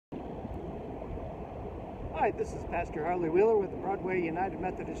Hi, this is Pastor Harley Wheeler with the Broadway United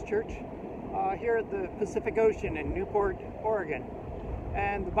Methodist Church here at the Pacific Ocean in Newport, Oregon.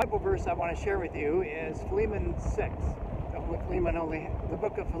 And the Bible verse I want to share with you is Philemon 6. The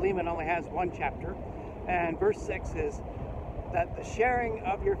book of Philemon only has one chapter, and verse 6 is that the sharing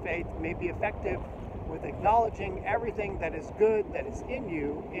of your faith may be effective with acknowledging everything that is good that is in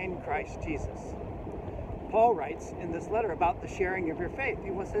you in Christ Jesus. Paul writes in this letter about the sharing of your faith.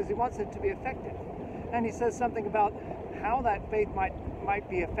 He says he wants it to be effective. And he says something about how that faith might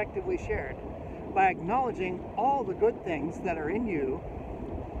be effectively shared by acknowledging all the good things that are in you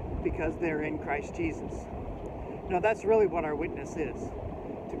because they're in Christ Jesus. Now that's really what our witness is.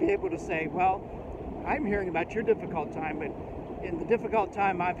 To be able to say, well, I'm hearing about your difficult time, but in the difficult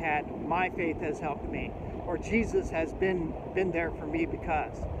time I've had, my faith has helped me. Or Jesus has been there for me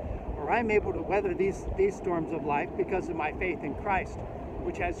because. Or I'm able to weather these storms of life because of my faith in Christ,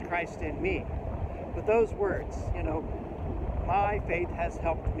 which has Christ in me. But those words, my faith has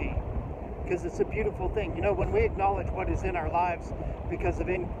helped me, because it's a beautiful thing. When we acknowledge what is in our lives because it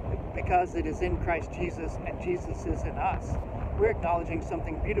is in Christ Jesus and Jesus is in us, we're acknowledging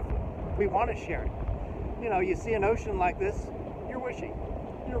something beautiful. We want to share it. You see an ocean like this,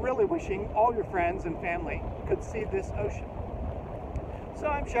 you're really wishing all your friends and family could see this ocean. So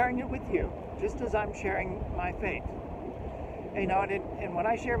I'm sharing it with you, just as I'm sharing my faith. And when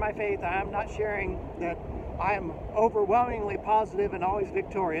I share my faith, I'm not sharing that I am overwhelmingly positive and always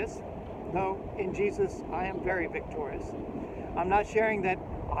victorious. No, in Jesus, I am very victorious. I'm not sharing that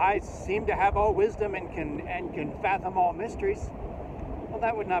I seem to have all wisdom and can fathom all mysteries. Well,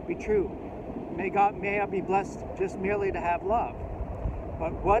 that would not be true. May I be blessed just merely to have love.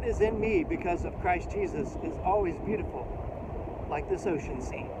 But what is in me because of Christ Jesus is always beautiful, like this ocean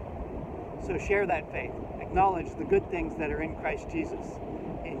scene. So share that faith. Acknowledge the good things that are in Christ Jesus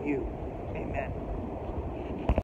in you. Amen.